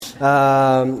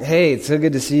Hey, it's so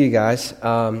good to see you guys.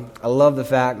 I love the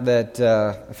fact that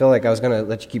I feel like I was going to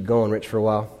let you keep going, Rich, for a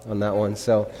while on that one.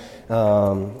 So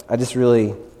I just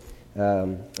really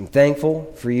am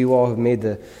thankful for you all who've made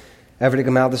the effort to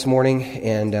come out this morning,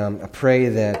 and I pray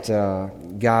that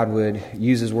God would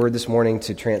use His Word this morning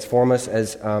to transform us.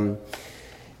 As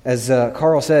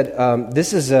Carl said,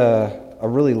 this is a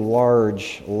really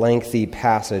large, lengthy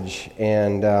passage,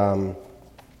 and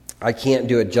I can't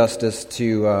do it justice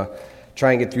to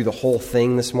try and get through the whole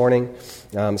thing this morning.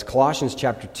 It's Colossians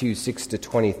chapter 2, 6 to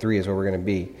 23 is where we're going to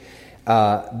be.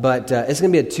 But it's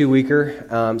going to be a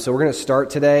 2-weeker, so we're going to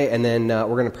start today, and then we're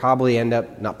going to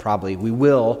probably we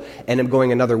will end up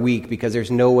going another week, because there's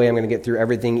no way I'm going to get through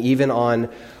everything, even on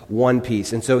one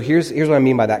piece. And so here's what I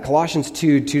mean by that. Colossians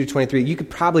 2, 2 to 23, you could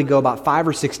probably go about 5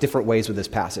 or 6 different ways with this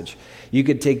passage. You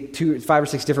could take 5 or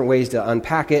 6 different ways to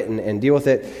unpack it and deal with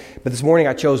it. But this morning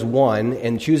I chose one,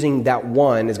 and choosing that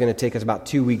one is going to take us about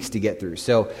 2 weeks to get through.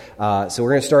 So we're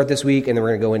going to start this week, and then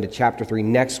we're going to go into chapter 3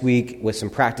 next week with some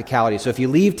practicality. So if you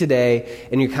leave today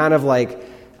and you're kind of like,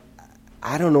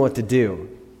 I don't know what to do,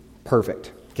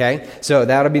 perfect. Okay, so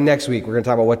that'll be next week. We're going to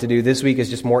talk about what to do. This week is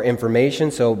just more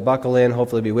information, so buckle in.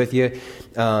 Hopefully it'll be with you.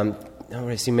 I don't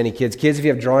really see many kids. Kids, if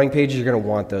you have drawing pages, you're going to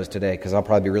want those today, because I'll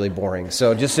probably be really boring.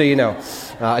 So just so you know,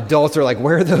 adults are like,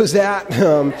 where are those at?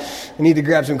 I need to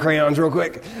grab some crayons real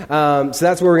quick. So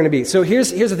that's where we're going to be. So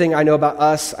here's the thing I know about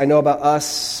us. I know about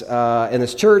us in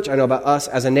this church. I know about us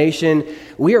as a nation.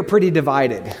 We are pretty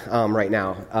divided right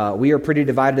now. We are pretty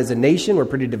divided as a nation. We're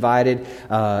pretty divided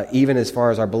even as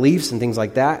far as our beliefs and things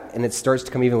like that. And it starts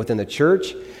to come even within the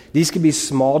church. These could be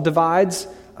small divides.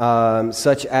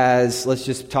 Such as, let's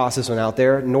just toss this one out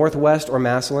there, Northwest or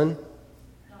Massillon?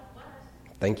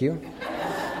 Thank you.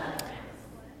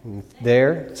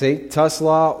 There, see,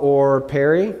 Tuslaw or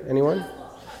Perry? Anyone?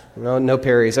 No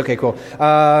Perrys. Okay, cool.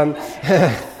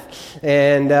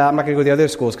 And I'm not going to go to the other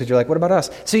schools, because you're like, what about us?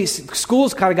 See,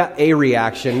 schools kind of got a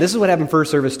reaction. This is what happened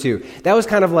first service too. That was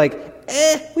kind of like,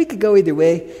 we could go either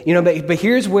way. You know, but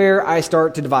here's where I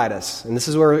start to divide us. And this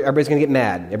is where everybody's going to get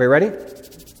mad. Everybody ready?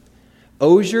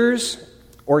 Ozer's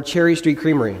or Cherry Street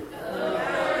Creamery?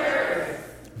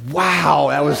 Wow,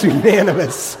 that was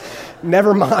unanimous.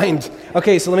 Never mind.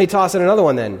 Okay, so let me toss in another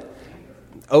one then.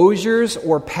 Ozer's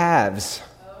or Pav's?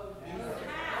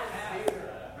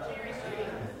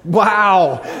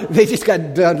 Wow, they just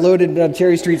got loaded on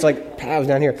Cherry Street's like Pav's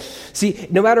down here. See,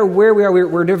 no matter where we are,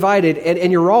 we're divided,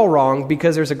 and you're all wrong,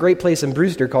 because there's a great place in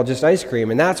Brewster called Just Ice Cream,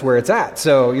 and that's where it's at.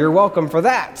 So you're welcome for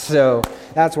that. So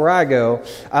that's where I go.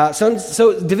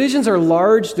 So divisions are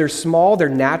large, they're small, they're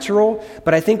natural,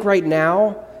 but I think right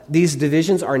now these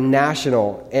divisions are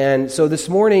national. And so this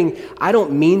morning, I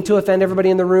don't mean to offend everybody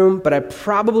in the room, but I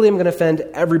probably am going to offend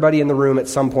everybody in the room at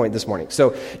some point this morning.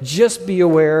 So just be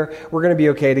aware, we're going to be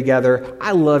okay together.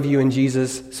 I love you in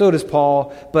Jesus, so does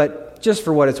Paul, but just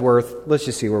for what it's worth, let's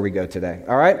just see where we go today,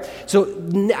 all right? So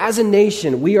as a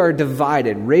nation, we are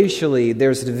divided. Racially,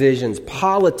 there's divisions.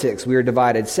 Politics, we are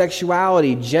divided.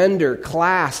 Sexuality, gender,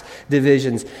 class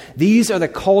divisions. These are the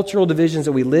cultural divisions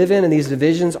that we live in, and these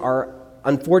divisions are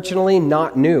unfortunately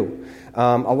not new.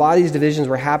 A lot of these divisions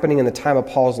were happening in the time of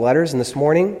Paul's letters, and this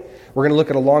morning we're going to look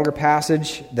at a longer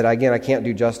passage that, again, I can't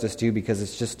do justice to because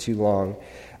it's just too long.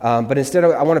 But instead,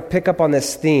 I want to pick up on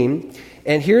this theme.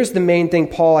 And here's the main thing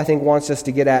Paul, I think, wants us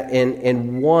to get at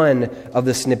in one of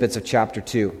the snippets of chapter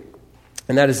 2.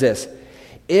 And that is this.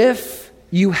 If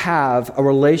you have a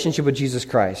relationship with Jesus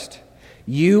Christ,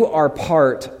 you are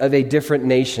part of a different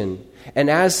nation.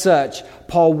 And as such,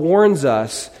 Paul warns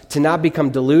us to not become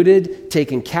deluded,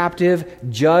 taken captive,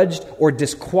 judged, or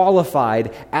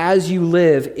disqualified as you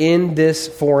live in this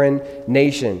foreign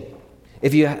nation.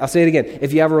 I'll say it again.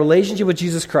 If you have a relationship with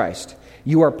Jesus Christ,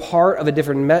 you are part of a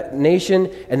different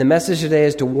nation, and the message today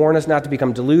is to warn us not to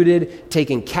become deluded,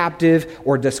 taken captive,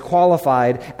 or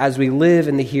disqualified as we live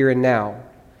in the here and now.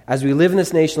 As we live in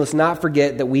this nation, let's not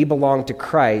forget that we belong to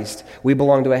Christ. We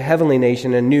belong to a heavenly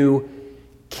nation, a new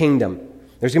kingdom.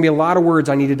 There's going to be a lot of words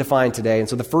I need to define today, and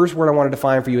so the first word I want to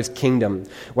define for you is kingdom.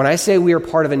 When I say we are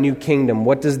part of a new kingdom,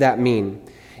 what does that mean?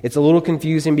 It's a little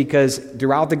confusing because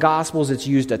throughout the Gospels it's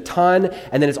used a ton,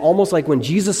 and then it's almost like when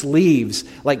Jesus leaves,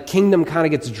 like kingdom kind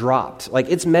of gets dropped. Like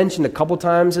it's mentioned a couple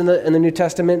times in the New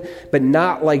Testament, but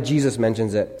not like Jesus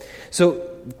mentions it. So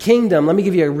kingdom, let me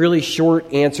give you a really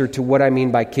short answer to what I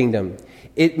mean by kingdom.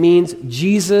 It means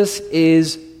Jesus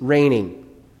is reigning.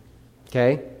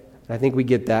 Okay? I think we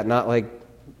get that, not like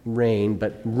reign,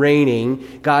 but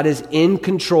reigning. God is in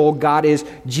control.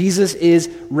 Jesus is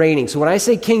reigning. So when I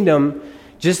say kingdom,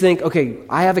 Just think, okay,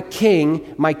 I have a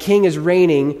king. My king is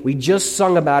reigning. We just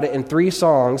sung about it in 3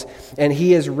 songs, and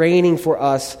he is reigning for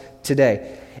us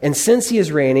today. And since he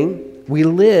is reigning, we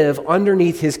live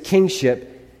underneath his kingship.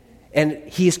 And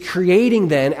he's creating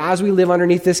then, as we live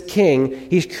underneath this king,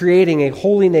 he's creating a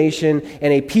holy nation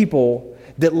and a people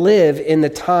that live in the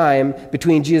time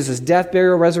between Jesus' death,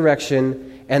 burial,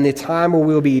 resurrection, and the time where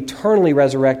we will be eternally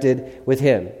resurrected with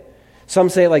him. Some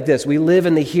say it like this: we live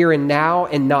in the here and now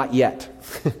and not yet.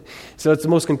 So it's the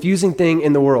most confusing thing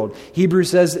in the world. Hebrews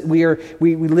says we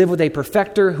live with a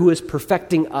perfecter who is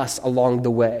perfecting us along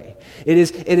the way. It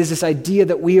is this idea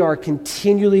that we are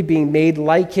continually being made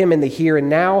like him in the here and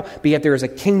now, but yet there is a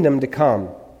kingdom to come.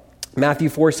 Matthew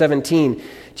 4:17,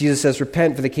 Jesus says,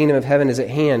 repent, for the kingdom of heaven is at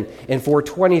hand. In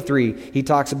 4:23, he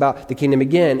talks about the kingdom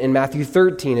again. In Matthew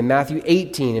 13, in Matthew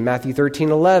 18, in Matthew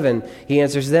 13:11, he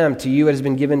answers them, to you it has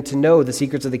been given to know the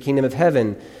secrets of the kingdom of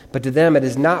heaven, but to them it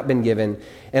has not been given.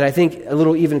 And I think a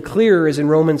little even clearer is in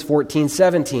Romans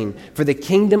 14:17, for the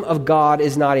kingdom of God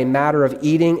is not a matter of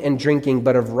eating and drinking,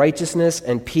 but of righteousness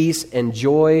and peace and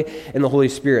joy in the Holy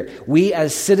Spirit. We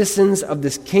as citizens of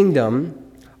this kingdom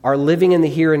are living in the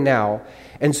here and now.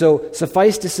 And so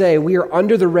suffice to say, we are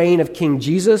under the reign of King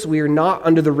Jesus. We are not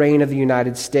under the reign of the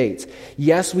United States.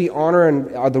 Yes, we honor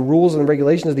and the rules and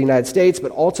regulations of the United States,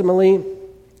 but ultimately,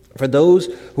 for those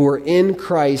who are in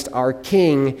Christ, our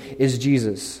King is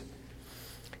Jesus.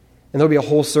 And there'll be a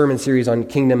whole sermon series on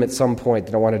kingdom at some point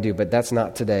that I want to do, but that's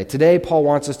not today. Today, Paul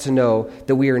wants us to know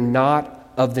that we are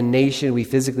not of the nation we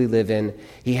physically live in.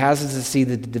 He has us to see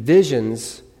that the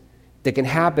divisions that can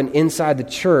happen inside the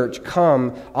church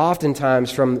come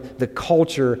oftentimes from the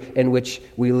culture in which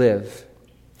we live.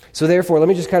 So therefore, let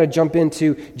me just kind of jump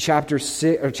into chapter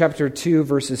 2,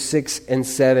 verses 6 and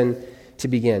 7 to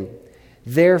begin.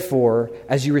 Therefore,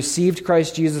 as you received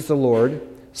Christ Jesus the Lord,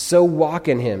 so walk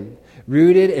in him,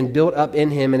 rooted and built up in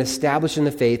him and established in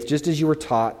the faith, just as you were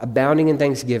taught, abounding in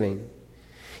thanksgiving.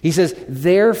 He says,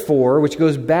 therefore, which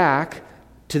goes back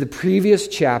to the previous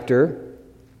chapter.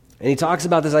 And he talks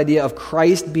about this idea of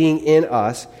Christ being in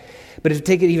us. But to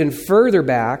take it even further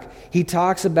back, he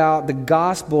talks about the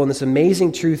gospel and this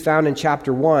amazing truth found in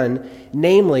chapter 1,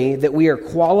 namely that we are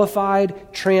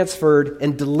qualified, transferred,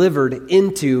 and delivered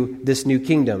into this new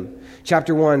kingdom.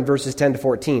 Chapter 1, verses 10 to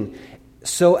 14.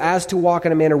 So as to walk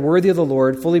in a manner worthy of the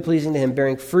Lord, fully pleasing to him,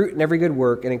 bearing fruit in every good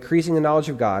work, and increasing the knowledge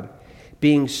of God,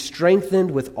 being strengthened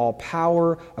with all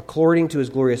power, according to his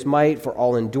glorious might, for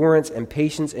all endurance and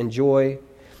patience and joy,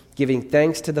 giving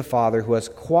thanks to the Father who has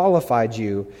qualified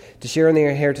you to share in the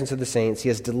inheritance of the saints. He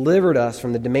has delivered us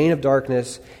from the domain of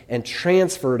darkness and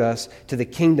transferred us to the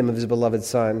kingdom of his beloved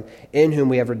Son, in whom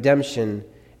we have redemption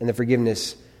and the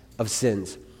forgiveness of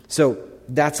sins. So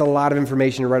that's a lot of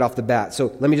information right off the bat.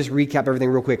 So let me just recap everything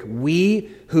real quick. We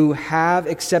who have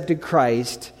accepted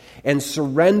Christ and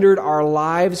surrendered our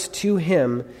lives to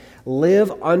him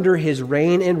live under his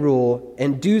reign and rule,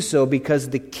 and do so because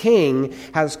the King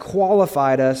has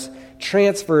qualified us,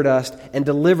 transferred us, and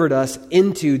delivered us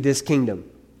into this kingdom.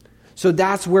 So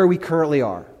that's where we currently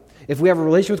are. If we have a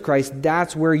relationship with Christ,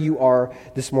 that's where you are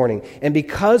this morning. And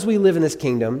because we live in this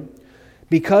kingdom,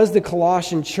 because the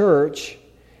Colossian church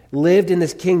lived in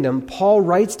this kingdom, Paul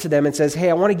writes to them and says, hey,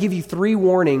 I want to give you 3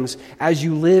 warnings as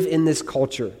you live in this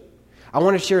culture. I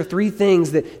want to share 3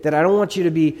 things that I don't want you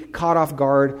to be caught off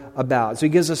guard about. So he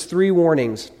gives us 3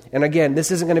 warnings. And again,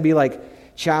 this isn't going to be like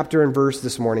chapter and verse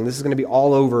this morning. This is going to be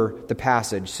all over the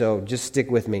passage. So just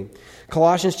stick with me.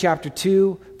 Colossians chapter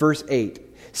 2, verse 8.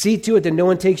 See to it that no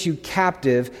one takes you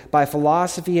captive by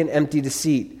philosophy and empty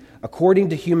deceit, according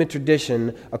to human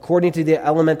tradition, according to the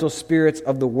elemental spirits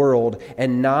of the world,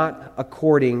 and not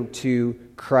according to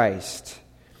Christ.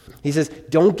 He says,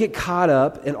 don't get caught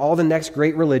up in all the next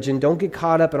great religion. Don't get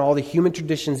caught up in all the human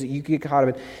traditions that you get caught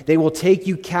up in. They will take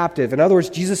you captive. In other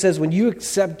words, Jesus says, when you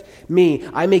accept me,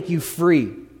 I make you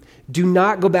free. Do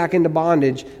not go back into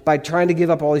bondage by trying to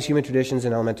give up all these human traditions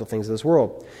and elemental things of this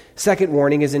world. Second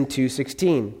warning is in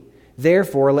 2:16.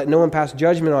 Therefore, let no one pass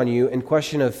judgment on you in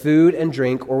question of food and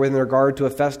drink, or with regard to a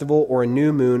festival or a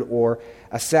new moon or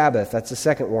a Sabbath. That's the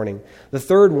second warning. The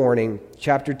third warning,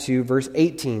 chapter 2, verse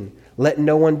 18. Let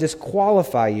no one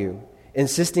disqualify you,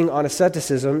 insisting on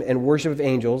asceticism and worship of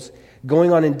angels,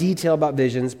 going on in detail about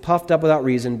visions, puffed up without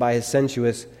reason by his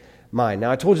sensuous mind.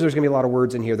 Now, I told you there's going to be a lot of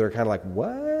words in here that are kind of like,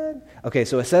 what? Okay,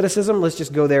 so asceticism, let's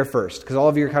just go there first, because all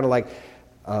of you are kind of like,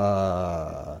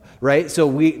 Right?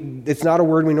 So it's not a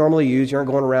word we normally use. You aren't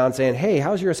going around saying, hey,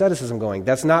 how's your asceticism going?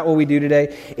 That's not what we do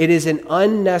today. It is an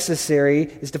unnecessary,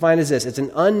 it's defined as this, it's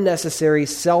an unnecessary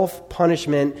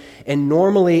self-punishment and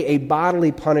normally a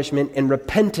bodily punishment and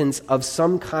repentance of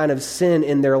some kind of sin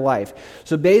in their life.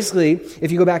 So basically,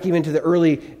 if you go back even to the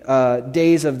early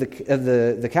days of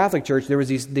the Catholic Church, there was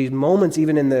these moments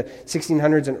even in the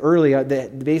 1600s and early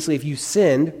that basically if you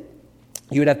sinned,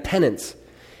 you would have penance.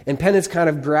 And penance kind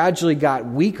of gradually got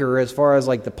weaker as far as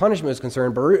like the punishment was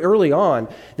concerned. But early on,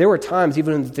 there were times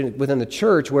even within the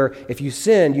church where if you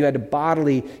sinned, you had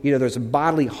to there's a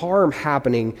bodily harm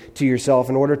happening to yourself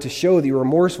in order to show that you were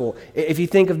remorseful. If you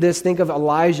think of this, think of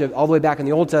Elijah all the way back in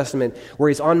the Old Testament where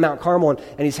he's on Mount Carmel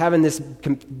and he's having this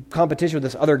competition with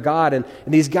this other god. And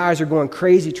these guys are going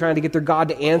crazy trying to get their God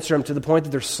to answer him to the point that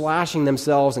they're slashing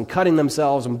themselves and cutting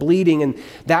themselves and bleeding. And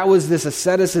that was this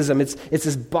asceticism. It's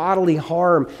this bodily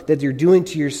harm that you're doing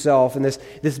to yourself and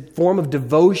this form of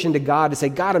devotion to God to say,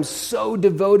 God, I'm so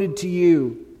devoted to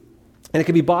you. And it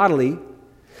could be bodily,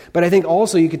 but I think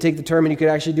also you could take the term and you could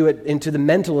actually do it into the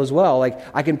mental as well. Like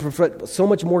I can put so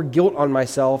much more guilt on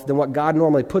myself than what God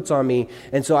normally puts on me.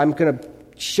 And so I'm going to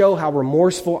show how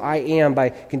remorseful I am by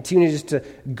continuing just to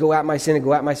go at my sin and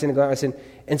go at my sin and go at my sin.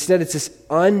 Instead, it's this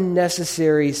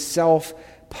unnecessary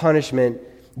self-punishment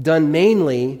done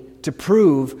mainly to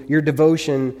prove your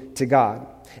devotion to God.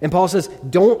 And Paul says,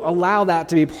 don't allow that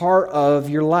to be part of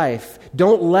your life.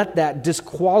 Don't let that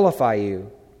disqualify you.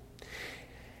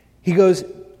 He goes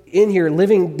in here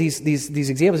living these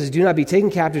examples, says, do not be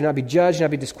taken captive, do not be judged, do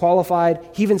not be disqualified.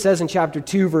 He even says in chapter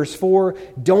 2, verse 4,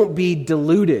 don't be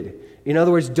deluded. In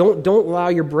other words, don't allow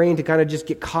your brain to kind of just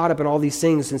get caught up in all these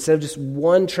things instead of just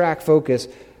one track focus,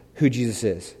 who Jesus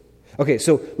is. Okay,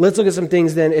 so let's look at some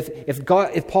things then.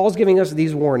 If Paul's giving us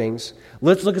these warnings,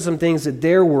 let's look at some things that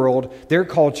their world, their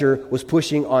culture was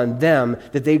pushing on them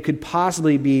that they could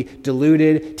possibly be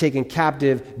deluded, taken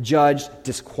captive, judged,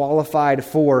 disqualified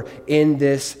for in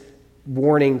this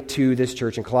warning to this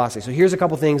church in Colossae. So here's a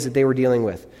couple things that they were dealing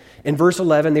with. In verse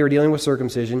 11, they were dealing with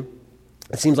circumcision.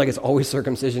 It seems like it's always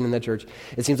circumcision in the church.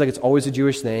 It seems like it's always a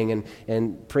Jewish thing,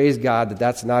 and praise God that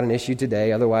that's not an issue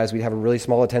today. Otherwise, we'd have a really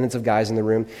small attendance of guys in the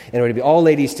room, and it would be all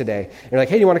ladies today. And you're like,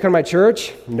 hey, do you want to come to my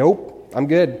church? Nope. I'm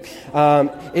good.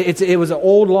 It was an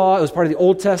old law. It was part of the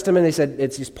Old Testament. They said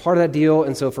it's just part of that deal.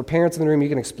 And so for parents in the room, you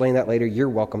can explain that later. You're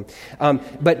welcome.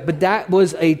 But that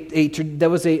was a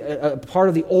part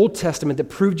of the Old Testament that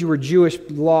proved you were Jewish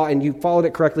law and you followed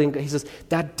it correctly. And he says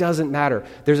that doesn't matter.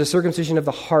 There's a circumcision of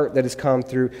the heart that has come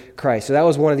through Christ. So that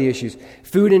was one of the issues.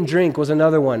 Food and drink was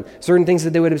another one. Certain things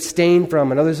that they would abstain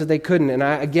from and others that they couldn't. And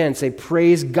I, again, say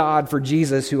praise God for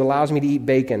Jesus who allows me to eat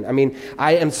bacon. I mean,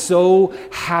 I am so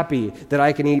happy that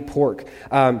I can eat pork.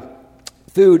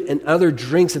 Food and other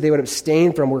drinks that they would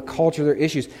abstain from were culture, their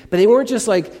issues. But they weren't just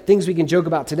like things we can joke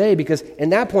about today, because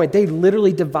in that point, they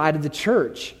literally divided the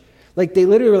church. Like they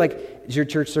literally were like, does your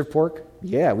church serve pork?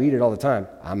 Yeah, we eat it all the time.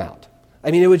 I'm out. I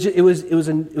mean, it was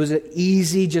an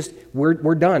easy, just,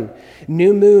 we're done.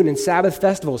 New moon and Sabbath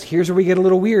festivals. Here's where we get a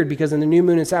little weird, because in the new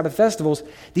moon and Sabbath festivals,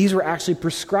 these were actually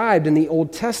prescribed in the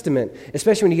Old Testament,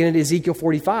 especially when you get into Ezekiel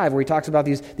 45, where he talks about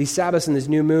these Sabbaths and these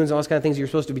new moons and all those kind of things you're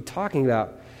supposed to be talking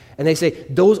about. And they say,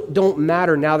 those don't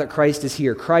matter now that Christ is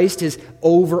here. Christ is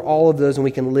over all of those and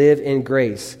we can live in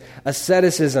grace.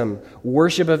 Asceticism,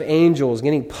 worship of angels,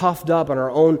 getting puffed up on our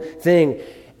own thing.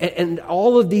 And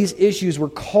all of these issues were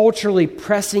culturally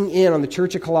pressing in on the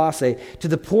church of Colossae to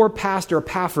the poor pastor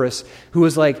Epaphras, who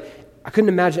was like, I couldn't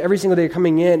imagine every single day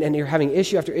coming in and you're having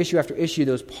issue after issue after issue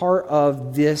that was part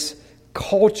of this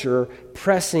culture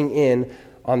pressing in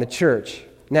on the church.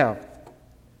 Now,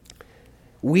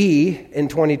 we, in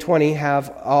 2020,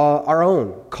 have our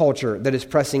own culture that is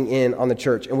pressing in on the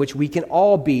church, in which we can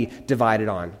all be divided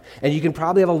on. And you can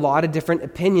probably have a lot of different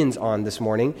opinions on this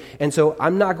morning. And so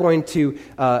I'm not going to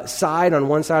side on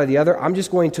one side or the other. I'm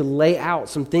just going to lay out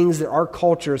some things that our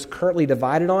culture is currently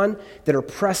divided on that are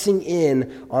pressing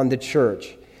in on the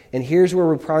church. And here's where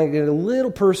we're probably going to get a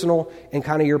little personal and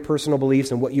kind of your personal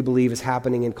beliefs and what you believe is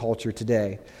happening in culture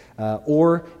today.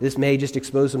 Or this may just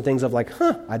expose some things of like,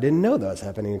 I didn't know that was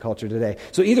happening in culture today.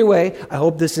 So either way, I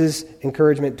hope this is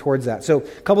encouragement towards that. So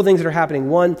a couple things that are happening.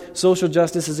 One, social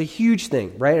justice is a huge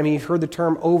thing, right? I mean, you've heard the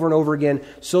term over and over again.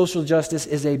 Social justice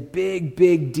is a big,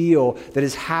 big deal that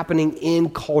is happening in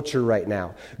culture right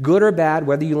now. Good or bad,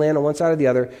 whether you land on one side or the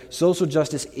other, social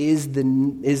justice is the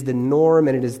norm,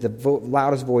 and it is the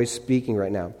loudest voice speaking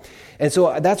right now. And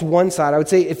so that's one side. I would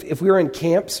say if we were in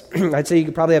camps, I'd say you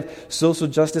could probably have social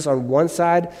justice on one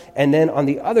side, and then on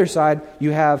the other side,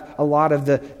 you have a lot of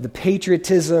the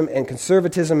patriotism and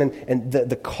conservatism and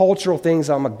the cultural things.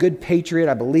 I'm a good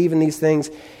patriot. I believe in these things.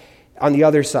 On the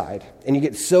other side. And you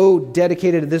get so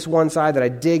dedicated to this one side that I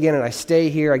dig in and I stay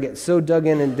here. I get so dug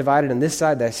in and divided on this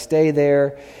side that I stay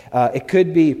there. It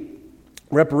could be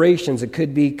reparations. It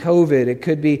could be COVID. It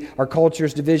could be our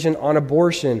culture's division on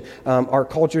abortion, our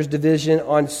culture's division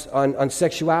on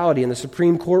sexuality, and the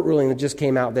Supreme Court ruling that just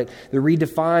came out that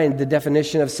redefined the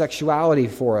definition of sexuality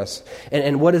for us.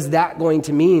 And what is that going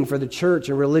to mean for the church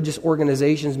and religious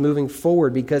organizations moving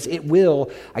forward? Because it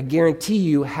will, I guarantee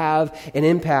you, have an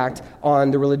impact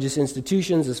on the religious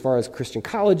institutions as far as Christian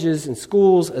colleges and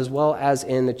schools, as well as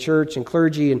in the church and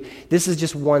clergy. And this is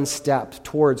just one step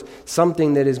towards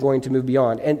something that is going to move beyond.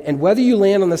 And whether you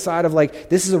land on the side of like,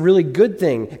 this is a really good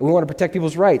thing, and we want to protect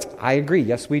people's rights, I agree,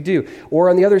 yes we do. Or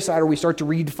on the other side, where we start to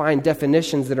redefine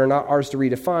definitions that are not ours to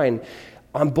redefine,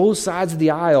 on both sides of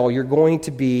the aisle, you're going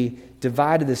to be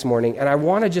divided this morning. And I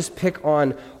want to just pick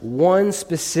on one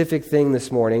specific thing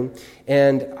this morning,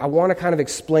 and I want to kind of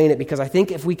explain it, because I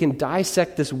think if we can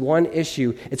dissect this one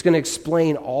issue, it's going to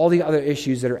explain all the other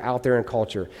issues that are out there in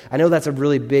culture. I know that's a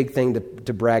really big thing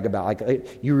to brag about.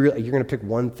 Like you're going to pick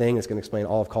one thing that's going to explain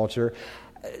all of culture.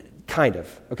 Kind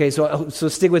of. Okay, so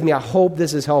stick with me. I hope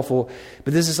this is helpful,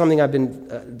 but this is something I've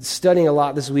been studying a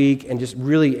lot this week and just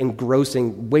really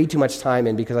engrossing way too much time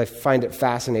in, because I find it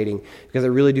fascinating, because I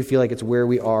really do feel like it's where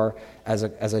we are as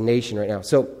a nation right now.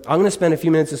 So I'm going to spend a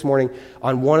few minutes this morning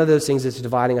on one of those things that's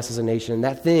dividing us as a nation, and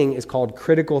that thing is called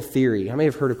critical theory. How many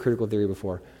have heard of critical theory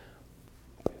before?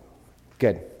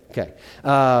 Good. Okay.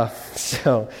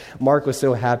 So Mark was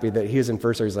so happy that he was in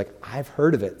first service. He's like, I've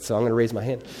heard of it, so I'm going to raise my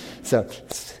hand. So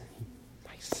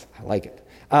I like it.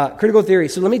 Critical theory.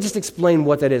 So let me just explain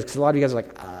what that is, because a lot of you guys are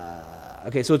like,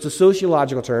 okay, so it's a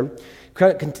sociological term,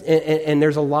 and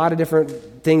there's a lot of different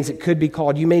things it could be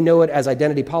called. You may know it as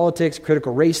identity politics,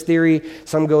 critical race theory.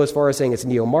 Some go as far as saying it's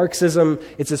neo-Marxism.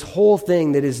 It's this whole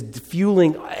thing that is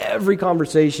fueling every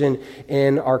conversation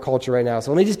in our culture right now.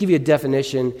 So let me just give you a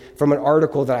definition from an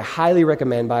article that I highly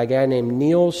recommend by a guy named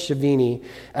Neil Shavini.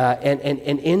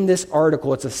 And in this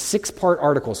article, it's a 6-part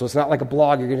article, so it's not like a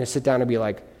blog. You're going to sit down and be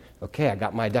like, okay, I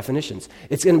got my definitions.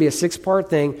 It's going to be a 6-part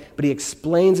thing, but he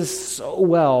explains this so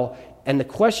well. And the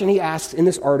question he asks in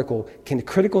this article, can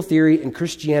critical theory and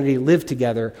Christianity live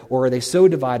together, or are they so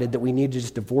divided that we need to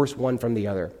just divorce one from the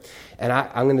other? And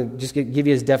I'm going to just give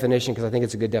you his definition, because I think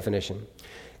it's a good definition.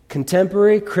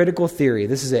 Contemporary critical theory,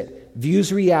 this is it,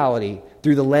 views reality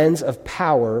through the lens of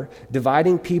power,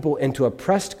 dividing people into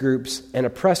oppressed groups and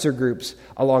oppressor groups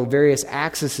along various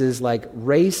axes like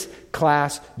race,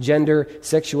 class, gender,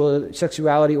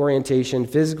 sexuality orientation,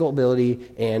 physical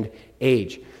ability, and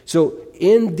age. So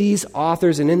in these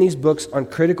authors and in these books on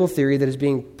critical theory that is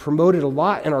being promoted a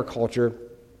lot in our culture,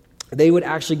 they would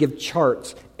actually give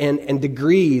charts and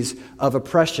degrees of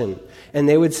oppression. And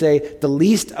they would say the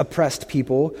least oppressed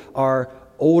people are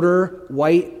older,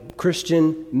 white,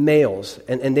 Christian males.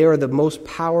 And they are the most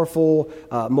powerful,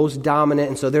 most dominant,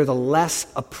 and so they're the less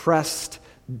oppressed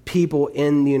people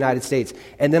in the United States.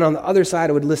 And then on the other side,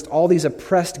 it would list all these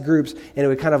oppressed groups, and it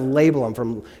would kind of label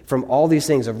them from all these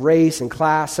things of race and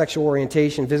class, sexual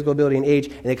orientation, physical ability, and age,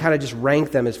 and they kind of just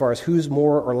rank them as far as who's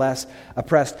more or less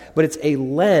oppressed. But it's a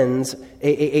lens,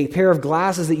 a pair of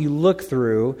glasses that you look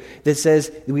through that says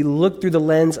we look through the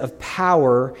lens of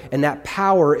power, and that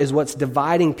power is what's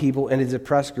dividing people into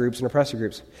oppressed groups and oppressor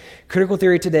groups. Critical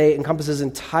theory today encompasses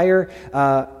entire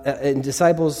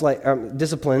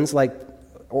disciplines like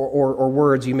or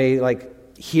words you may like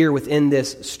hear within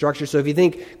this structure. So if you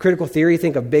think critical theory,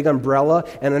 think of big umbrella,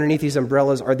 and underneath these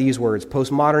umbrellas are these words: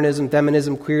 postmodernism,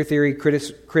 feminism, queer theory,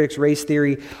 critics race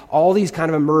theory. All these kind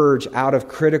of emerge out of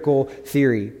critical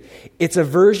theory. It's a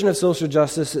version of social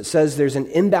justice that says there's an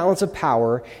imbalance of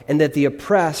power and that the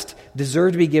oppressed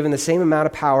deserve to be given the same amount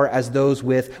of power as those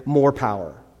with more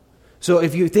power. So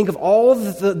if you think of all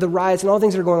of the riots and all the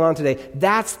things that are going on today,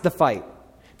 that's the fight.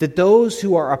 That those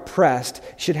who are oppressed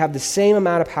should have the same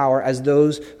amount of power as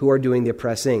those who are doing the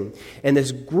oppressing. And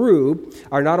this group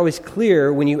are not always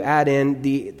clear when you add in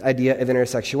the idea of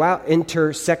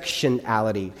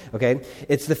intersectionality. Okay,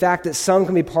 it's the fact that some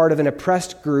can be part of an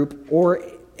oppressed group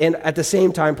and at the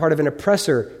same time part of an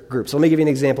oppressor group. So let me give you an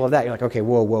example of that. You're like, okay,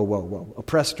 whoa.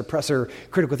 Oppressed, oppressor,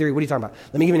 critical theory, what are you talking about?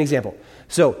 Let me give you an example.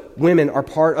 So women are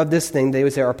part of this thing. They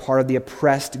would say are part of the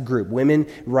oppressed group. Women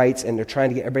rights, and they're trying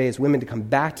to get everybody as women to come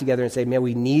back together and say, man,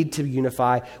 we need to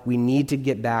unify. We need to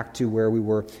get back to where we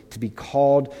were, to be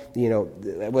called,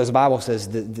 as the Bible says,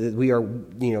 that we are,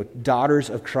 daughters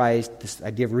of Christ, this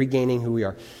idea of regaining who we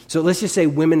are. So let's just say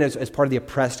women as part of the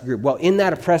oppressed group. Well, in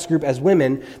that oppressed group as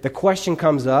women, the question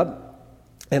comes up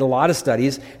in a lot of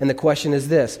studies, and the question is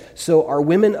this: so are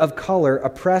women of color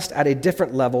oppressed at a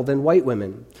different level than white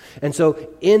women? And so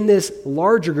in this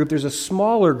larger group, there's a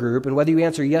smaller group, and whether you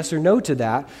answer yes or no to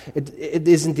that, it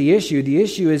isn't the issue. The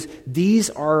issue is these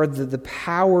are the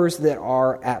powers that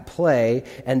are at play,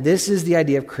 and this is the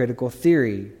idea of critical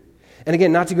theory. And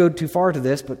again, not to go too far to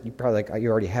this, but you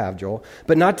already have, Joel,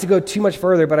 but not to go too much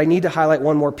further, but I need to highlight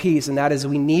one more piece, and that is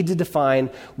we need to define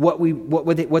what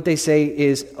they say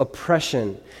is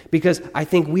oppression. Because I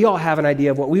think we all have an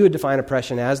idea of what we would define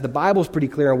oppression as. The Bible's pretty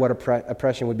clear on what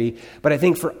oppression would be, but I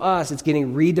think for us it's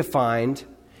getting redefined,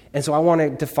 and so I want to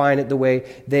define it the way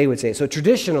they would say it. So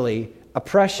traditionally,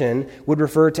 oppression would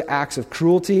refer to acts of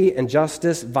cruelty,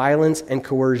 injustice, violence, and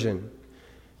coercion,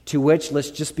 to which,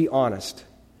 let's just be honest,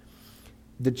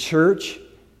 the church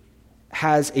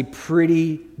has a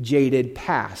pretty jaded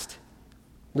past.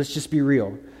 Let's just be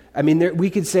real. I mean, we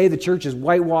could say the church is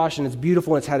whitewashed and it's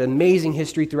beautiful and it's had amazing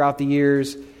history throughout the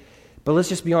years, but let's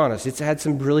just be honest. It's had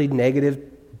some really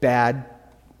negative, bad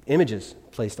images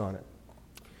placed on it.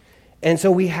 And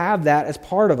so we have that as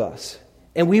part of us.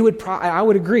 And I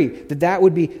would agree that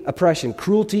would be oppression,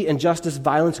 cruelty, injustice,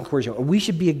 violence, and coercion. And we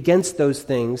should be against those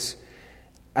things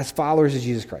as followers of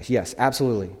Jesus Christ. Yes,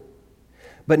 absolutely.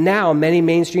 But now, many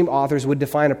mainstream authors would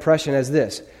define oppression as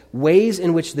this: ways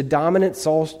in which the dominant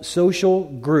social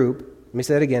group, let me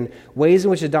say that again, ways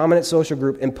in which the dominant social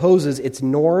group imposes its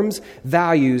norms,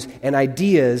 values, and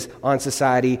ideas on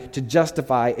society to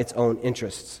justify its own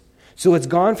interests. So it's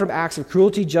gone from acts of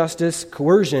cruelty, justice,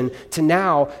 coercion, to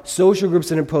now social groups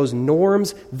that impose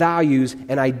norms, values,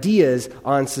 and ideas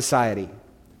on society.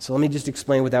 So let me just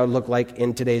explain what that would look like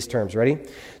in today's terms. Ready?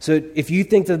 So if you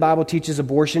think that the Bible teaches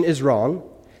abortion is wrong,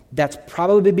 that's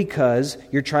probably because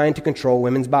you're trying to control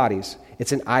women's bodies.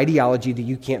 It's an ideology that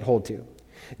you can't hold to.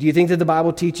 Do you think that the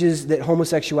Bible teaches that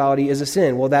homosexuality is a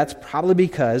sin? Well, that's probably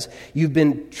because you've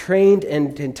been trained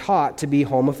and taught to be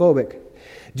homophobic.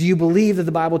 Do you believe that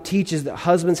the Bible teaches that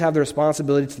husbands have the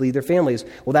responsibility to lead their families?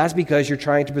 Well, that's because you're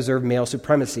trying to preserve male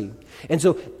supremacy. And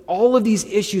so all of these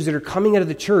issues that are coming out of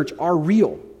the church are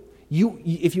real.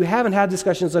 If you haven't had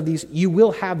discussions of these, you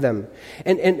will have them.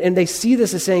 And they see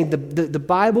this as saying the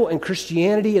Bible and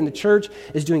Christianity and the church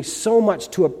is doing so much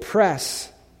to oppress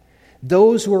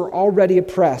those who are already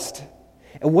oppressed.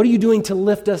 And what are you doing to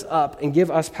lift us up and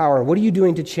give us power? What are you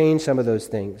doing to change some of those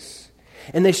things?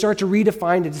 And they start to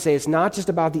redefine it to say it's not just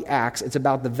about the acts, it's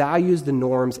about the values, the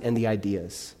norms, and the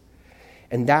ideas.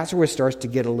 And that's where it starts to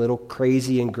get a little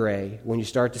crazy and gray, when you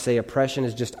start to say oppression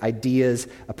is just ideas,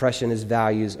 oppression is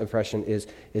values, oppression is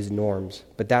norms.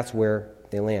 But that's where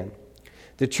they land.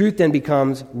 The truth then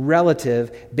becomes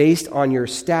relative based on your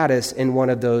status in one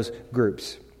of those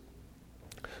groups.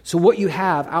 So what you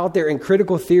have out there in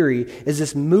critical theory is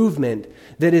this movement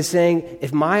that is saying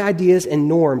if my ideas and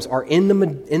norms are in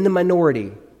the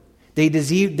minority, they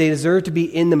deserve to be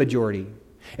in the majority.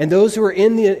 And those who are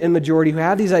in the majority, who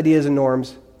have these ideas and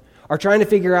norms, are trying to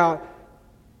figure out,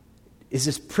 is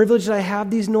this privilege that I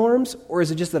have these norms, or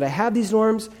is it just that I have these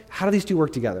norms? How do these two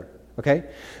work together? Okay?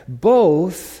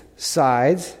 Both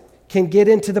sides can get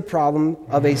into the problem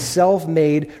of a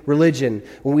self-made religion.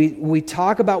 When we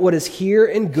talk about what is here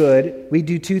and good, we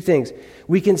do two things.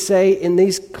 We can say in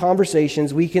these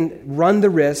conversations, we can run the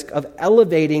risk of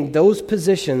elevating those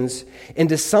positions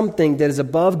into something that is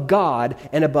above God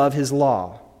and above His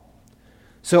law.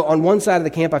 So on one side of the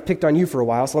camp, I've picked on you for a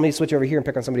while, so let me switch over here and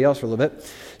pick on somebody else for a little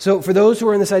bit. So for those who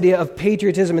are in this idea of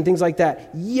patriotism and things like that,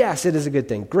 yes, it is a good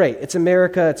thing. Great. It's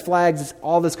America, it's flags, it's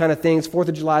all this kind of things. 4th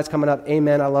of July is coming up.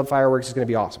 Amen. I love fireworks. It's going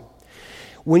to be awesome.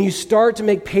 When you start to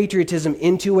make patriotism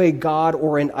into a god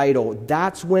or an idol,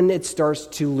 that's when it starts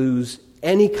to lose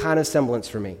any kind of semblance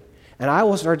for me. And I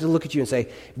will start to look at you and say,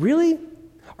 really?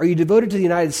 Are you devoted to the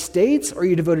United States or are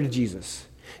you devoted to Jesus?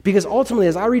 Because ultimately,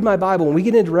 as I read my Bible, when we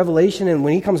get into Revelation and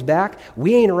when He comes back,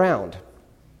 we ain't around.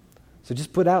 So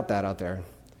just put that out there.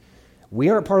 We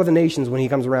aren't part of the nations when He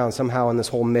comes around somehow in this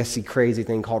whole messy, crazy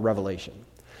thing called Revelation.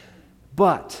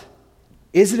 But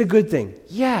is it a good thing?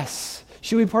 Yes.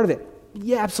 Should we be part of it?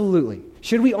 Yeah, absolutely.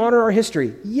 Should we honor our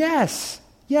history? Yes.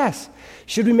 Yes.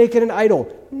 Should we make it an idol?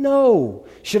 No.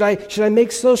 Should I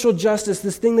make social justice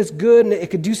this thing that's good and it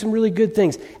could do some really good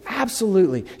things?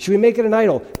 Absolutely. Should we make it an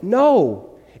idol?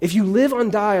 No. If you live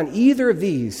and die on either of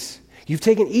these, you've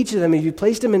taken each of them and you've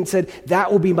placed them and said,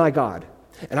 that will be my God,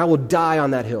 and I will die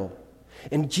on that hill.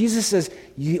 And Jesus says,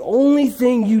 the only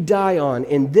thing you die on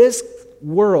in this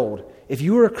world, if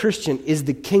you are a Christian, is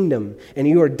the kingdom, and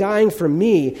you are dying for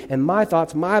me and my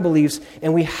thoughts, my beliefs,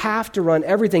 and we have to run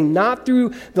everything not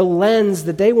through the lens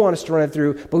that they want us to run it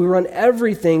through, but we run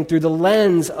everything through the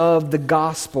lens of the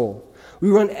gospel. We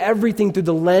run everything through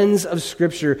the lens of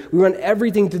Scripture. We run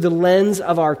everything through the lens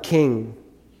of our King.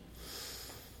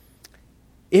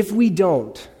 If we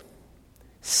don't,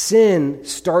 sin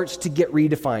starts to get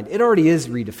redefined. It already is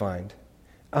redefined.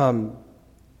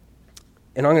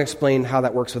 And I'm going to explain how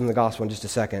that works within the gospel in just a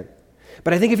second.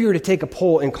 But I think if you were to take a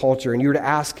poll in culture and you were to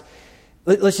ask,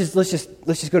 let's just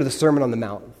go to the Sermon on the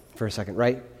Mount for a second,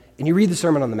 right? And you read the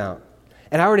Sermon on the Mount.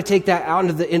 And I were to take that out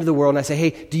into the world and I say,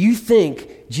 hey, do you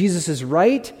think Jesus is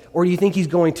right, or do you think he's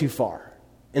going too far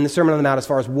in the Sermon on the Mount as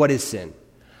far as what is sin?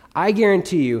 I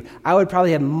guarantee you, I would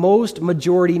probably have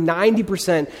majority,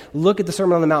 90% look at the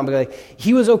Sermon on the Mount and be like,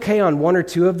 he was okay on one or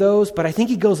two of those, but I think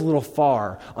he goes a little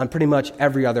far on pretty much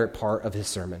every other part of his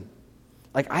sermon.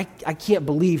 Like, I can't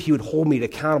believe he would hold me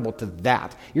accountable to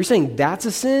that. You're saying that's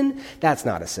a sin? That's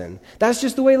not a sin. That's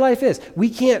just the way life is.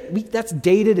 That's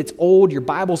dated, it's old, your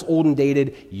Bible's old and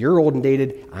dated, you're old and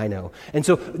dated, I know. And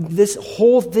so this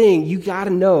whole thing, you got to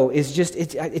know, is just,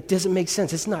 it doesn't make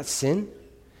sense. It's not sin.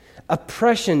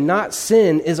 Oppression, not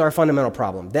sin, is our fundamental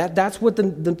problem. That's what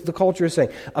the culture is saying.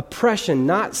 Oppression,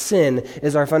 not sin,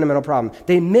 is our fundamental problem.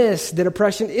 They miss that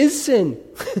oppression is sin.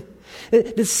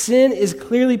 The sin is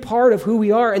clearly part of who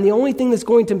we are, and the only thing that's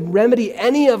going to remedy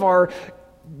any of our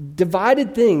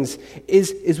divided things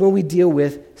is when we deal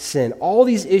with sin. All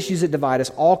these issues that divide us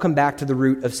all come back to the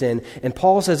root of sin. And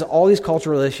Paul says all these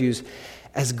cultural issues,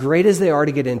 as great as they are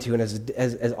to get into and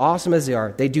as awesome as they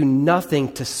are, they do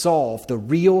nothing to solve the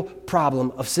real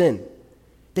problem of sin.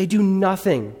 They do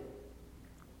nothing.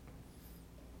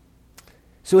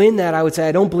 So in that, I would say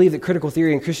I don't believe that critical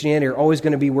theory and Christianity are always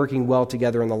going to be working well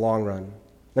together in the long run.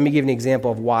 Let me give you an example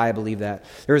of why I believe that.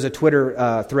 There was a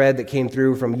Twitter thread that came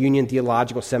through from Union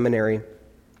Theological Seminary,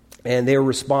 and they were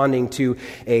responding to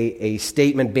a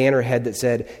statement, bannerhead that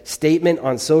said, "Statement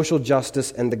on Social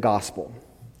Justice and the Gospel."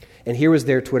 And here was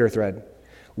their Twitter thread.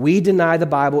 We deny the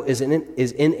Bible is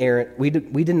inerrant.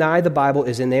 We deny the Bible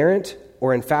is inerrant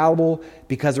or infallible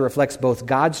because it reflects both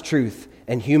God's truth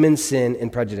and human sin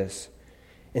and prejudice.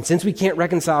 And since we can't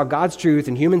reconcile God's truth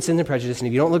and human sin and prejudice, and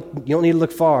if you don't need to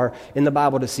look far in the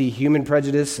Bible to see human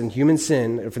prejudice and human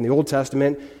sin from the Old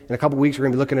Testament. In a couple weeks, we're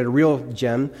going to be looking at a real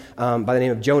gem by the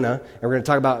name of Jonah, and we're going to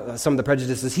talk about some of the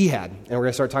prejudices he had, and we're going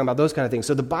to start talking about those kind of things.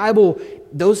 So the Bible,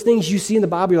 those things you see in the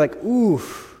Bible, you're like,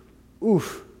 oof.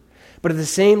 But at the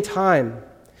same time,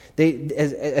 they,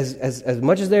 as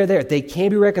much as they're there, they can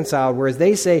be reconciled, whereas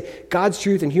they say God's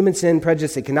truth and human sin,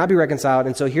 prejudice, it cannot be reconciled.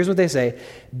 And so here's what they say.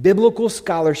 Biblical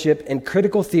scholarship and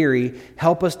critical theory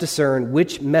help us discern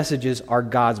which messages are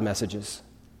God's messages.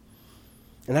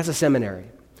 And that's a seminary.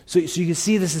 So you can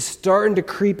see this is starting to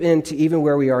creep into even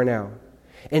where we are now.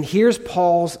 And here's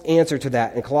Paul's answer to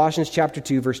that in Colossians chapter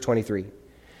 2, verse 23.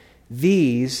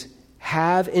 These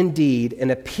have indeed an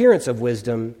appearance of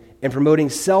wisdom in promoting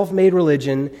self-made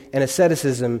religion and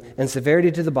asceticism and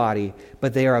severity to the body,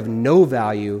 but they are of no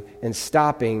value in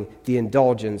stopping the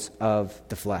indulgence of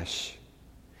the flesh.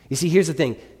 You see, here's the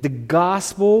thing. The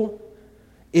gospel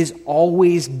is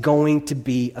always going to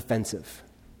be offensive.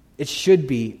 It should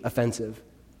be offensive.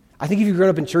 I think if you've grown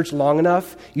up in church long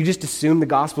enough, you just assume the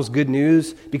gospel's good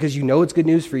news because you know it's good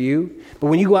news for you. But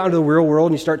when you go out into the real world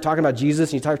and you start talking about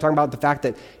Jesus and you start talking about the fact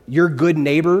that your good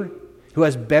neighbor who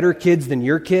has better kids than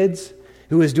your kids,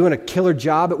 who is doing a killer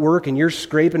job at work and you're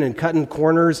scraping and cutting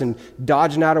corners and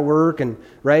dodging out of work, and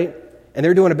right? And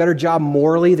they're doing a better job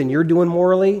morally than you're doing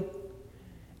morally.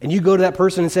 And you go to that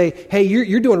person and say, hey,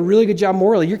 you're doing a really good job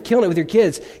morally. You're killing it with your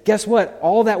kids. Guess what?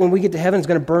 All that when we get to heaven is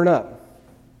going to burn up.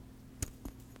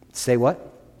 Say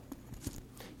what?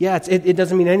 Yeah, it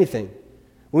doesn't mean anything.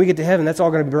 When we get to heaven, that's all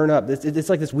going to be burned up. It's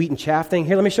like this wheat and chaff thing.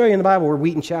 Here, let me show you in the Bible where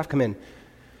wheat and chaff come in.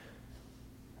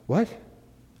 What?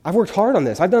 I've worked hard on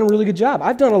this. I've done a really good job.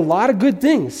 I've done a lot of good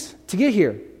things to get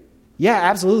here. Yeah,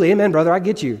 absolutely. Amen, brother. I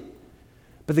get you.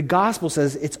 But the gospel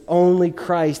says it's only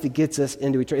Christ that gets us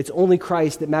into eternity. It's only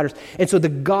Christ that matters. And so the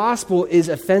gospel is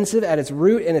offensive at its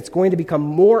root, and it's going to become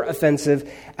more offensive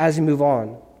as we move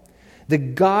on. The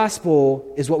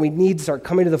gospel is what we need to start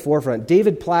coming to the forefront.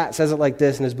 David Platt says it like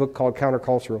this in his book called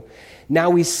Countercultural. Now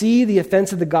we see the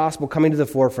offense of the gospel coming to the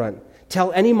forefront.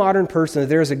 tell any modern person that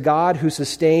there is a God who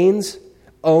sustains,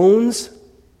 owns,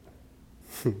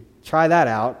 try that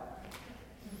out,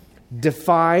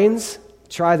 defines,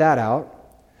 try that out,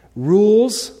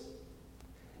 rules,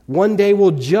 one day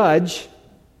will judge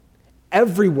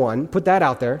everyone, put that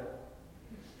out there,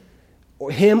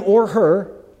 him or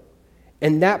her,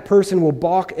 and that person will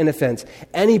balk an offense.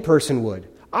 Any person would.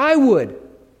 I would.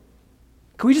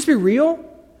 Can we just be real?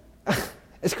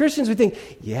 As Christians, we think,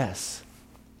 yes,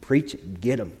 preach it,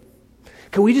 get them.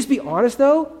 Can we just be honest,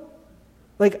 though?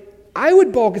 Like, I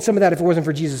would balk at some of that if it wasn't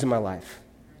for Jesus in my life.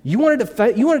 You want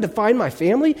to define my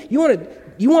family? You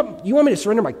want me to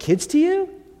surrender my kids to you?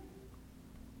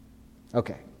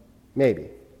 Okay, maybe.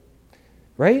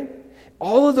 Right?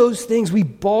 All of those things we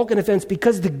balk and offense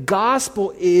because the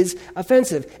gospel is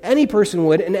offensive. Any person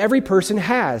would, and every person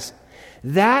has.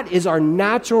 That is our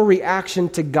natural reaction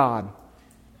to God.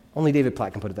 Only David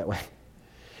Platt can put it that way.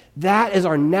 That is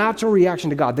our natural reaction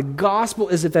to God. The gospel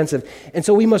is offensive. And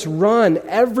so we must run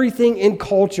everything in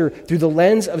culture through the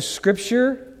lens of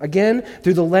Scripture, again,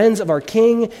 through the lens of our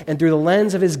King, and through the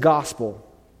lens of His gospel.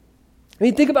 I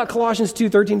mean, think about Colossians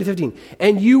 2:13-15.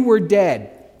 And you were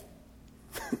dead.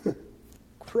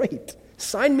 Great.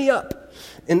 Sign me up.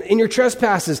 In your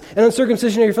trespasses and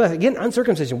uncircumcision of your flesh. Again,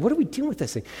 uncircumcision. What are we doing with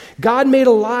this thing? God made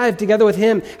alive together with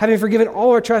Him, having forgiven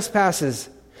all our trespasses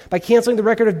by canceling the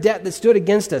record of debt that stood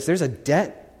against us. There's a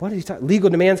debt. What is he talking? Legal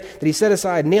demands that He set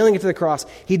aside, nailing it to the cross.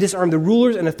 He disarmed the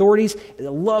rulers and authorities. I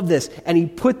love this. And He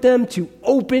put them to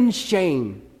open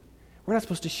shame. We're not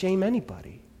supposed to shame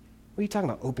anybody. What are you talking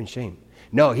about, open shame?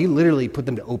 No, He literally put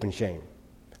them to open shame.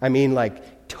 I mean,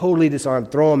 like, totally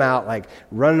disarmed, throw them out, like,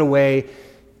 running away.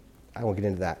 I won't get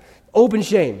into that. Open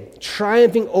shame,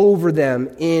 triumphing over them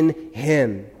in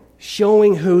Him,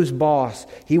 showing who's boss.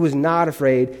 He was not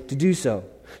afraid to do so.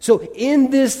 So in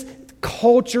this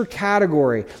culture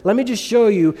category, let me just show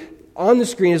you on the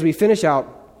screen as we finish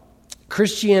out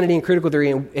Christianity and critical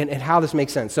theory and how this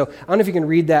makes sense. So I don't know if you can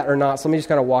read that or not, so let me just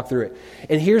kind of walk through it.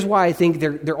 And here's why I think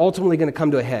they're ultimately going to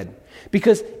come to a head.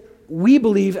 Because we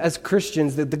believe as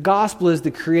Christians that the gospel is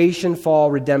the creation, fall,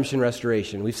 redemption,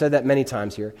 restoration. We've said that many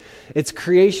times here. It's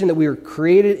creation, that we were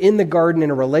created in the garden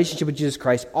in a relationship with Jesus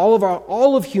Christ.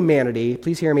 All of humanity,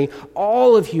 please hear me,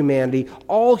 all of humanity,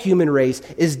 all human race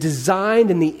is designed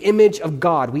in the image of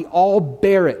God. We all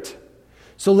bear it.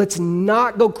 So let's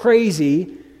not go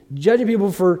crazy judging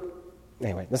people for...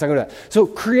 Anyway, let's not go to that. So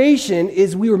creation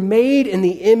is we were made in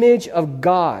the image of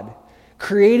God,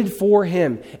 created for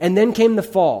Him, and then came the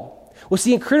fall. Well,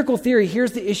 see, in critical theory,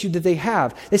 here's the issue that they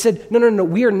have. They said, no,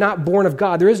 we are not born of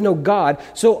God. There is no God.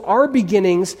 So our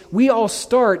beginnings, we all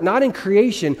start not in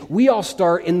creation, we all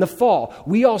start in the fall.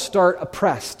 We all start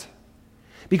oppressed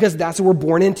because that's what we're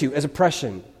born into, as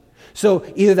oppression. So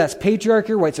either that's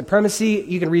patriarchy or white supremacy.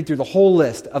 You can read through the whole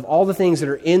list of all the things that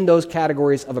are in those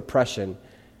categories of oppression.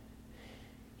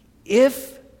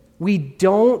 If we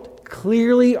don't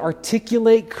clearly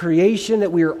articulate creation,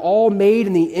 that we are all made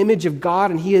in the image of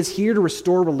God and He is here to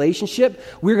restore relationship,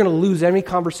 we're going to lose every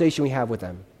conversation we have with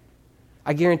them.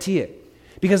 I guarantee it.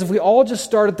 Because if we all just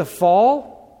start at the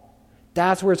fall,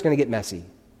 that's where it's going to get messy.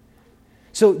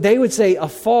 So they would say a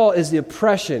fall is the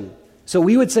oppression. So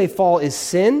we would say fall is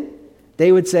sin.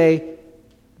 They would say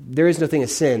there is no thing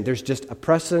as sin. There's just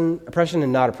oppression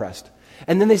and not oppressed.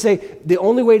 And then they say the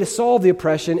only way to solve the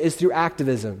oppression is through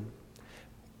activism.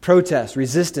 Protest,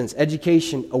 resistance,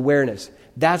 education, awareness.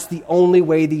 That's the only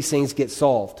way these things get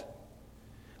solved.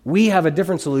 We have a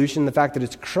different solution, the fact that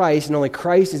it's Christ, and only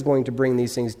Christ is going to bring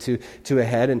these things to a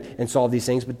head and solve these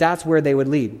things, but that's where they would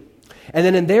lead. And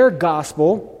then in their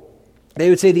gospel, they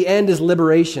would say the end is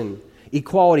liberation,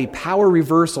 equality, power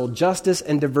reversal, justice,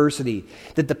 and diversity.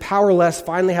 That the powerless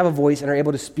finally have a voice and are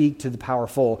able to speak to the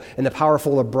powerful, and the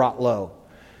powerful are brought low.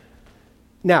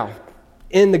 Now,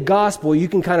 in the gospel, you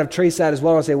can kind of trace that as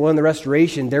well and say, well, in the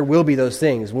restoration, there will be those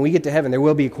things. When we get to heaven, there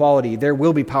will be equality. There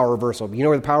will be power reversal. But you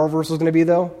know where the power reversal is going to be,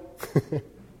 though?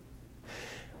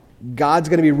 God's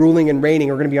going to be ruling and reigning.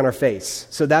 We're going to be on our face.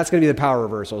 So that's going to be the power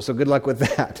reversal. So good luck with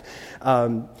that.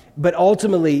 But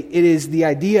ultimately, it is the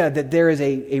idea that there is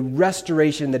a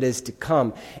restoration that is to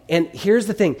come. And here's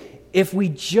the thing. If we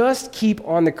just keep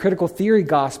on the critical theory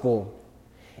gospel,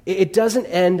 it doesn't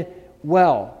end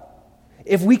well.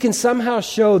 If we can somehow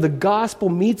show the gospel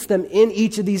meets them in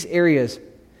each of these areas,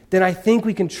 then I think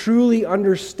we can truly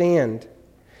understand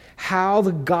how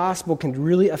the gospel can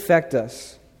really affect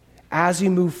us as we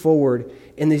move forward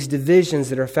in these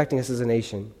divisions that are affecting us as a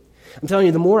nation. I'm telling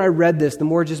you, the more I read this, the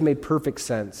more it just made perfect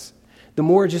sense. The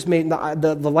more it just made,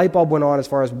 the light bulb went on as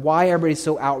far as why everybody's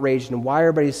so outraged and why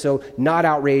everybody's so not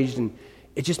outraged, and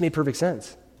it just made perfect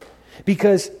sense.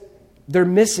 Because they're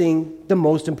missing the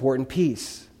most important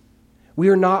piece. We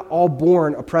are not all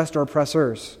born oppressed or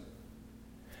oppressors.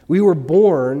 We were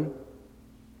born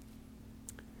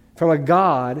from a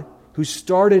God who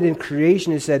started in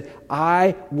creation and said,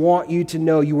 I want you to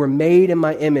know you were made in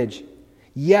my image.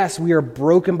 Yes, we are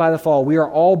broken by the fall. We are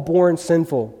all born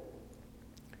sinful.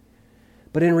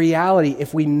 But in reality,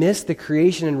 if we miss the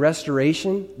creation and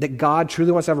restoration, that God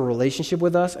truly wants to have a relationship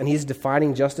with us and He's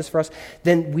defining justice for us,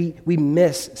 then we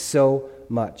miss so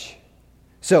much.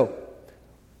 So,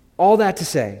 all that to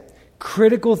say,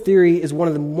 critical theory is one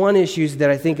of the one issues that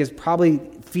I think is probably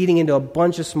feeding into a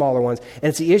bunch of smaller ones. And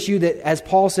it's the issue that, as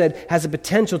Paul said, has the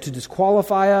potential to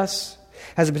disqualify us,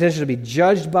 has the potential to be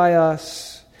judged by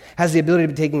us, has the ability to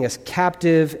be taking us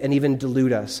captive and even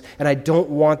delude us. And I don't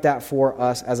want that for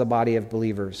us as a body of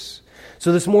believers.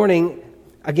 So this morning,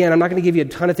 again, I'm not going to give you a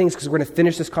ton of things because we're going to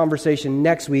finish this conversation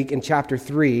next week in chapter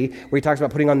 3, where he talks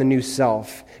about putting on the new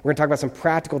self. We're going to talk about some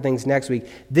practical things next week.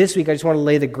 This week, I just want to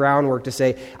lay the groundwork to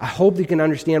say, I hope you can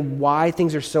understand why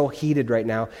things are so heated right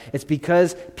now. It's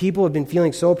because people have been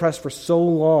feeling so oppressed for so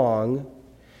long,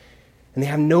 and they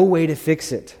have no way to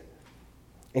fix it.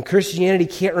 And Christianity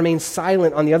can't remain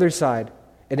silent on the other side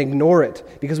and ignore it,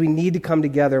 because we need to come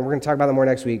together, and we're going to talk about that more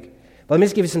next week. But let me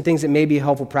just give you some things that may be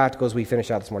helpful practical as we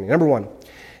finish out this morning. Number one,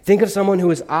 think of someone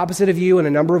who is opposite of you in a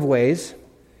number of ways.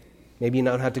 Maybe you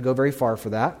don't have to go very far for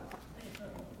that.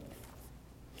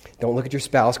 Don't look at your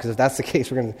spouse, because if that's the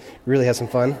case, we're going to really have some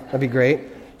fun. That'd be great.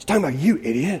 She's talking about you,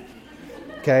 idiot.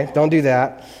 Okay, don't do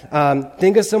that.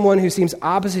 Think of someone who seems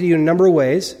opposite of you in a number of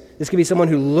ways. This could be someone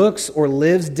who looks or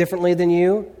lives differently than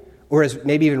you, or has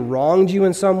maybe even wronged you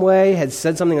in some way, has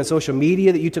said something on social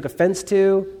media that you took offense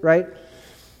to, right?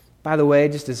 By the way,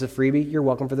 just as a freebie, you're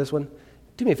welcome for this one.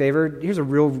 Do me a favor. Here's a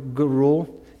real good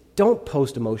rule. Don't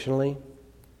post emotionally.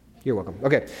 You're welcome.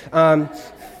 Okay. I'm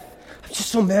just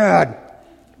so mad.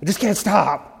 I just can't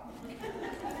stop.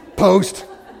 Post.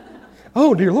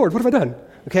 Oh, dear Lord, what have I done?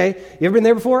 Okay? You ever been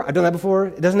there before? I've done that before.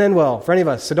 It doesn't end well for any of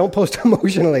us. So don't post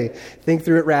emotionally. Think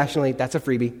through it rationally. That's a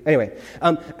freebie. Anyway,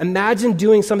 imagine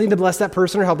doing something to bless that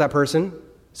person or help that person.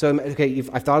 So, okay,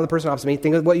 I've thought of the person opposite me.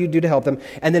 Think of what you do to help them.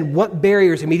 And then what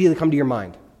barriers immediately come to your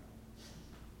mind?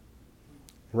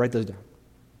 Write those down.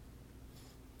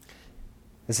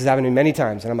 This has happened to me many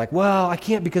times. And I'm like, well, I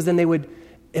can't, because then they would,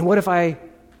 and what if I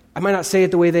might not say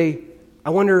it the way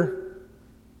I wonder,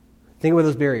 think about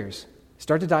those barriers.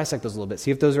 Start to dissect those a little bit.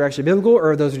 See if those are actually biblical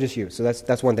or if those are just you. So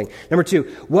that's one thing. Number two,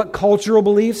 what cultural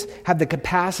beliefs have the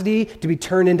capacity to be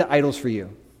turned into idols for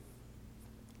you?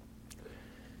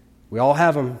 We all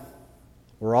have them.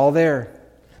 We're all there.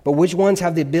 But which ones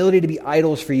have the ability to be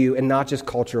idols for you and not just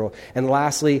cultural? And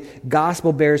lastly,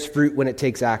 gospel bears fruit when it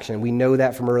takes action. We know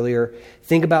that from earlier.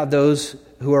 Think about those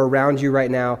who are around you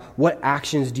right now. What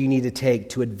actions do you need to take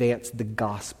to advance the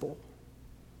gospel?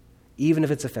 Even if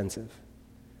it's offensive.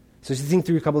 So just think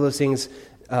through a couple of those things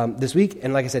this week.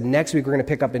 And like I said, next week we're going to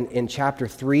pick up in chapter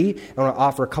 3. I want to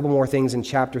offer a couple more things in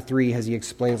chapter 3 as he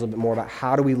explains a little bit more about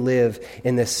how do we live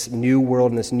in this new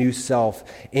world, in this new self,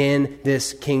 in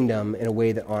this kingdom in a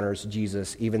way that honors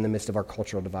Jesus, even in the midst of our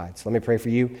cultural divides. Let me pray for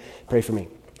you. Pray for me.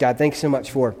 God, thanks so much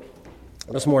for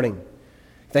this morning.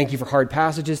 Thank you for hard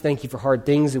passages. Thank you for hard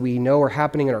things that we know are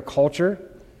happening in our culture.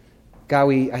 God,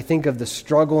 I think of the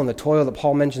struggle and the toil that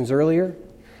Paul mentions earlier.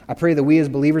 I pray that we as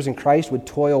believers in Christ would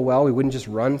toil well. We wouldn't just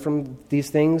run from these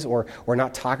things or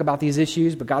not talk about these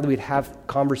issues, but God, that we'd have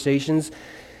conversations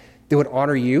that would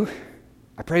honor you.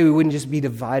 I pray we wouldn't just be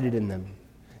divided in them.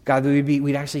 God, that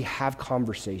we'd actually have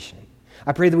conversation.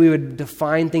 I pray that we would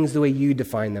define things the way you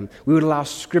define them. We would allow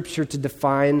Scripture to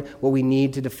define what we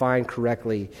need to define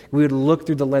correctly. We would look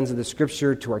through the lens of the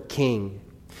Scripture to our King.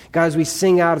 God, as we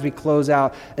sing out, as we close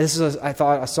out, this is, I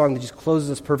thought, a song that just closes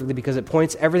us perfectly because it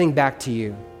points everything back to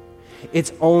you.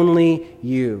 It's only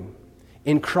you.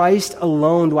 In Christ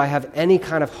alone do I have any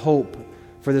kind of hope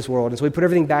for this world. And so we put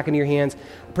everything back into your hands.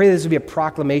 I pray that this would be a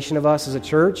proclamation of us as a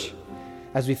church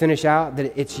as we finish out,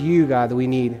 that it's you, God, that we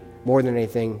need more than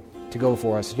anything to go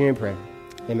for us. In your name, pray.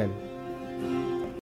 Amen.